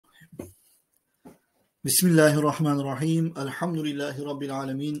Bismillahirrahmanirrahim. Alhamdulillahi Rabbil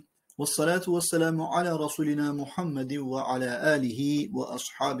Alameen. Wassalatu wassalamu ala Rasulina Muhammadin wa ala alihi wa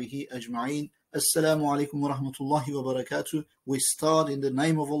ashabihi ajma'in. Assalamu alaikum wa rahmatullahi wa barakatuh. We start in the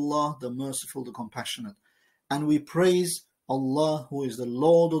name of Allah, the Merciful, the Compassionate. And we praise Allah, who is the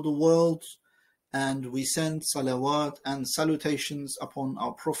Lord of the world. And we send salawat and salutations upon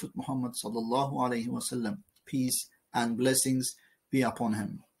our Prophet Muhammad sallallahu alayhi wa sallam. Peace and blessings be upon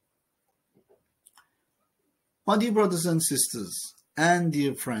him. My dear brothers and sisters and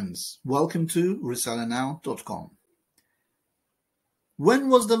dear friends, welcome to RisalaNow.com. When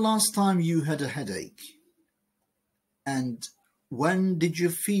was the last time you had a headache? And when did you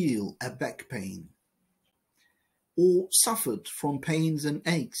feel a back pain? Or suffered from pains and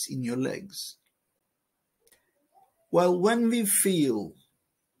aches in your legs? Well, when we feel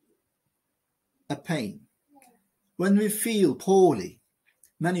a pain, when we feel poorly,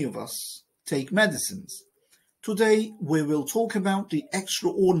 many of us take medicines. Today, we will talk about the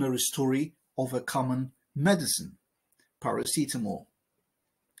extraordinary story of a common medicine, paracetamol.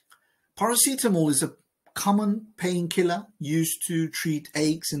 Paracetamol is a common painkiller used to treat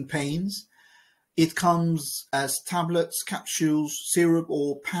aches and pains. It comes as tablets, capsules, syrup,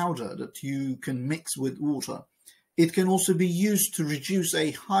 or powder that you can mix with water. It can also be used to reduce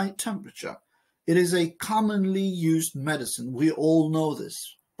a high temperature. It is a commonly used medicine. We all know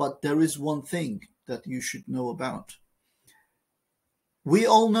this, but there is one thing that you should know about. We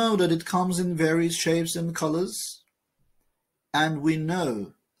all know that it comes in various shapes and colors, and we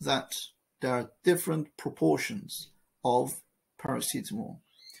know that there are different proportions of paracetamol.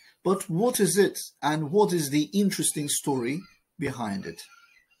 But what is it, and what is the interesting story behind it?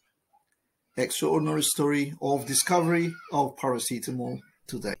 Extraordinary story of discovery of paracetamol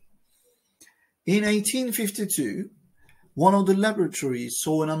today. In 1852, one of the laboratories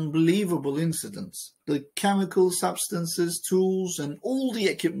saw an unbelievable incident. The chemical substances, tools, and all the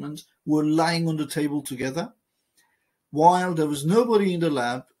equipment were lying on the table together. While there was nobody in the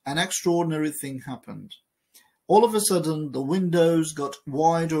lab, an extraordinary thing happened. All of a sudden, the windows got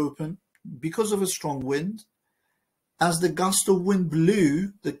wide open because of a strong wind. As the gust of wind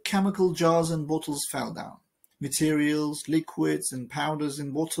blew, the chemical jars and bottles fell down. Materials, liquids, and powders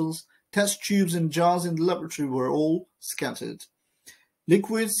in bottles, test tubes and jars in the laboratory were all scattered.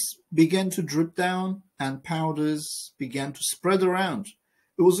 Liquids began to drip down and powders began to spread around.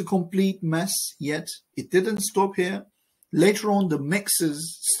 It was a complete mess, yet it didn't stop here. Later on, the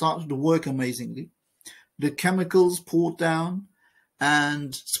mixers started to work amazingly. The chemicals poured down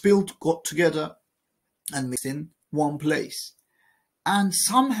and got together and mixed in one place. And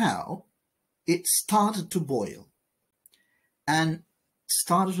somehow it started to boil and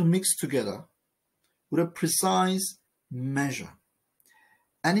started to mix together with a precise measure.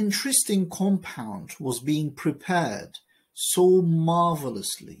 An interesting compound was being prepared so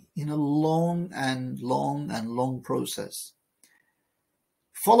marvelously in a long process.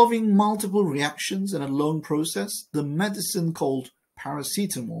 Following multiple reactions and a long process, the medicine called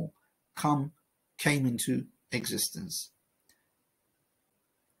paracetamol came into existence.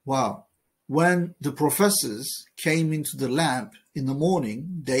 Wow. When the professors came into the lab in the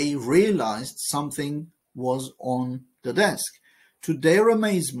morning, they realized something was on the desk. To their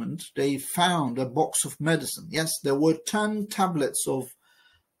amazement, they found a box of medicine. Yes, there were 10 tablets of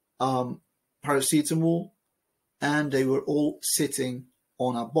paracetamol, and they were all sitting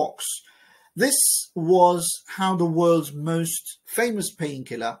on a box. This was how the world's most famous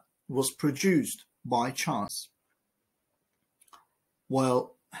painkiller was produced by chance.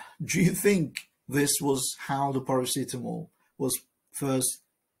 Well, do you think this was how the paracetamol was first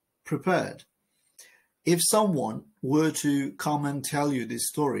prepared? If someone were to come and tell you this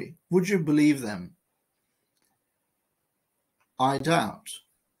story, would you believe them? I doubt.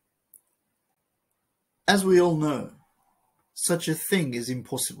 As we all know, such a thing is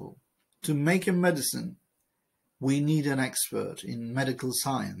impossible. To make a medicine, we need an expert in medical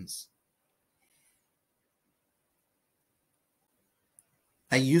science.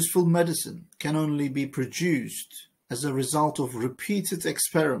 A useful medicine can only be produced as a result of repeated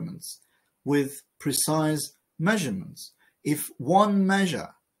experiments with precise measurements. If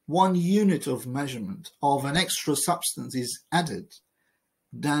one unit of measurement of an extra substance is added,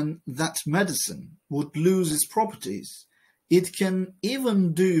 then that medicine would lose its properties. It can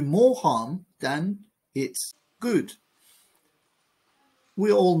even do more harm than it's good. We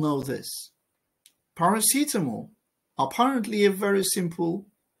all know this. Paracetamol, apparently a very simple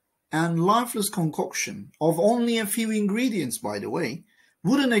and lifeless concoction of only a few ingredients, by the way,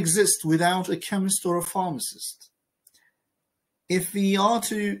 wouldn't exist without a chemist or a pharmacist. if we are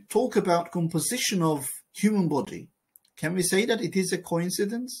to talk about composition of human body, can we say that it is a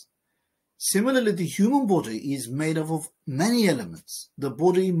coincidence? Similarly, the human body is made up of many elements. The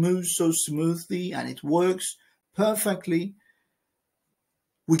body moves so smoothly and it works perfectly.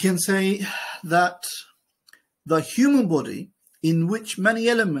 We can say that the human body, in which many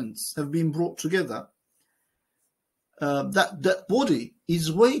elements have been brought together, that body is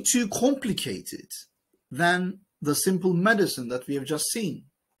way too complicated than the simple medicine that we have just seen.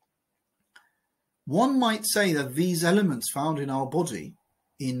 One might say that these elements found in our body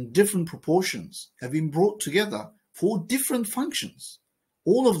in different proportions have been brought together for different functions.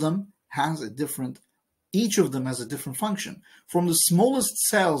 All of them has a different, each of them has a different function. From the smallest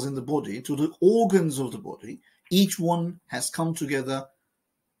cells in the body to the organs of the body, each one has come together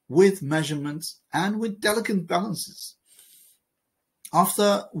with measurements and with delicate balances.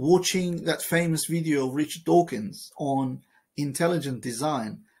 After watching that famous video of Richard Dawkins on intelligent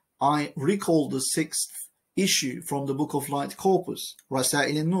design, I recalled the 6th issue from the Book of Light corpus,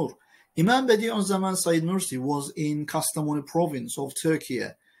 Rasail al-Nur. Imam Badi'u Zaman Said Nursi was in Kastamonu province of Turkey.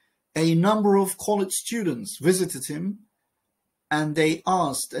 A number of college students visited him, and they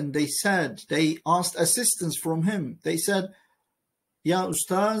asked assistance from him. They said, Ya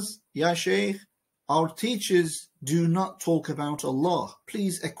Ustaz, Ya Sheikh, our teachers do not talk about Allah.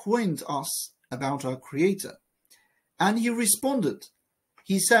 Please acquaint us about our Creator. And he responded.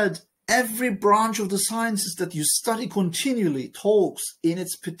 He said, every branch of the sciences that you study continually talks in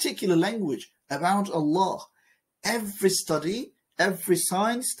its particular language about Allah. Every study, every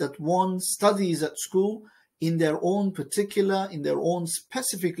science that one studies at school in their own particular, in their own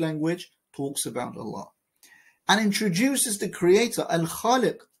specific language, talks about Allah. And introduces the Creator,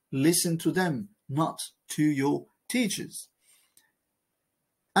 Al-Khāliq. Listen to them, not to your teachers.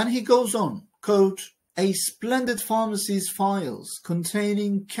 And he goes on, quote, a splendid pharmacy's phials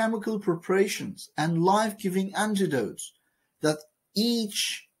containing chemical preparations and life-giving antidotes that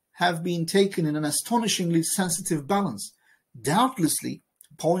each have been taken in an astonishingly sensitive balance, doubtlessly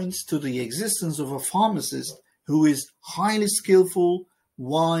points to the existence of a pharmacist who is highly skillful,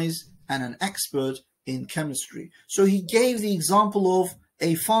 wise, and an expert in chemistry. So he gave the example of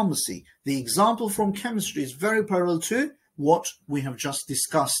a pharmacy. The example from chemistry is very parallel to what we have just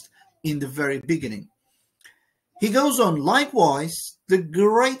discussed in the very beginning. He goes on, likewise, the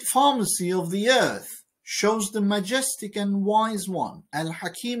great pharmacy of the earth shows the Majestic and Wise One,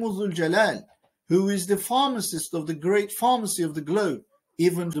 Al-Ḥakīmu Dhu'l-Jalāl, who is the pharmacist of the great pharmacy of the globe,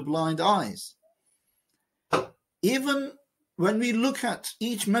 even the blind eyes. Even when we look at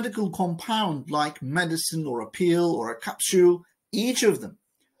each medical compound like medicine or a pill or a capsule, each of them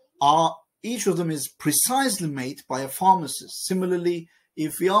is precisely made by a pharmacist. Similarly,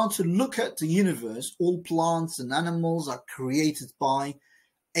 if we are to look at the universe, all plants and animals are created by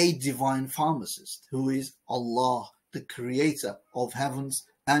a divine pharmacist, who is Allah, the creator of heavens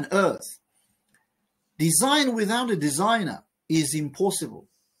and earth. Design without a designer is impossible.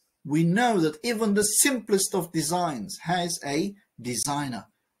 We know that even the simplest of designs has a designer.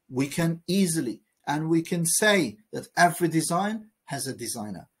 We can easily, and we can say that every design has a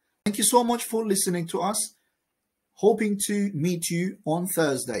designer. Thank you so much for listening to us. Hoping to meet you on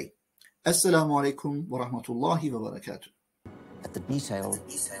Thursday. Assalamu alaikum wa rahmatullahi wa barakatuh. At the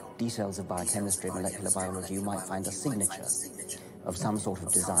details of biochemistry and molecular biology, you might find a signature of some sort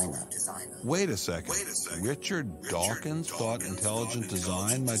of designer. Wait a second. Richard Dawkins thought intelligent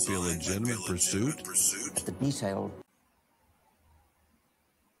design might be a legitimate pursuit? At the